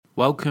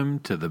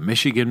Welcome to the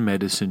Michigan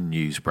Medicine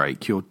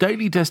Newsbreak, your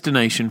daily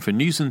destination for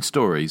news and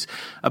stories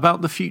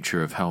about the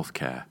future of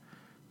healthcare.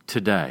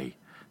 Today,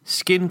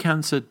 skin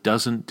cancer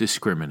doesn't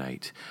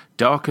discriminate.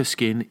 Darker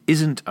skin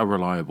isn't a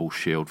reliable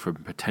shield from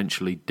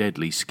potentially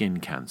deadly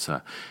skin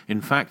cancer. In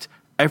fact,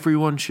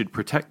 everyone should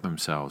protect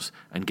themselves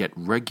and get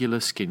regular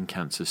skin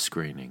cancer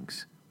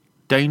screenings.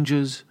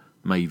 Dangers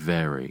may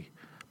vary.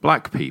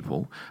 Black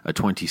people, a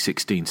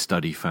 2016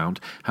 study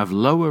found, have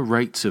lower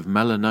rates of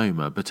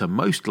melanoma but are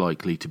most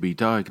likely to be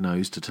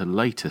diagnosed at a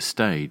later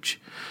stage.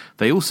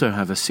 They also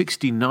have a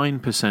 69%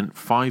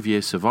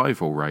 5-year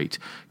survival rate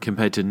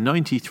compared to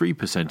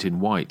 93% in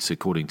whites,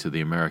 according to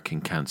the American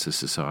Cancer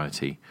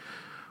Society.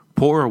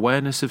 Poor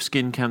awareness of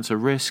skin cancer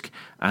risk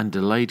and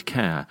delayed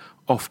care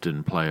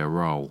often play a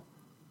role.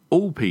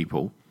 All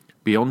people,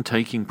 beyond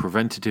taking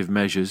preventative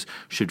measures,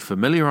 should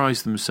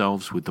familiarize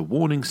themselves with the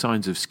warning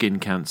signs of skin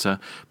cancer,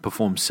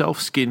 perform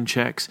self-skin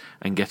checks,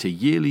 and get a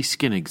yearly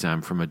skin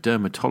exam from a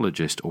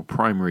dermatologist or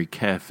primary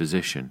care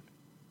physician.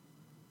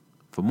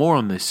 For more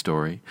on this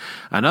story,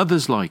 and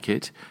others like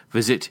it,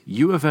 visit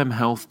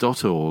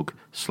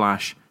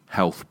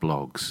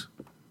ufmhealth.org/healthblogs.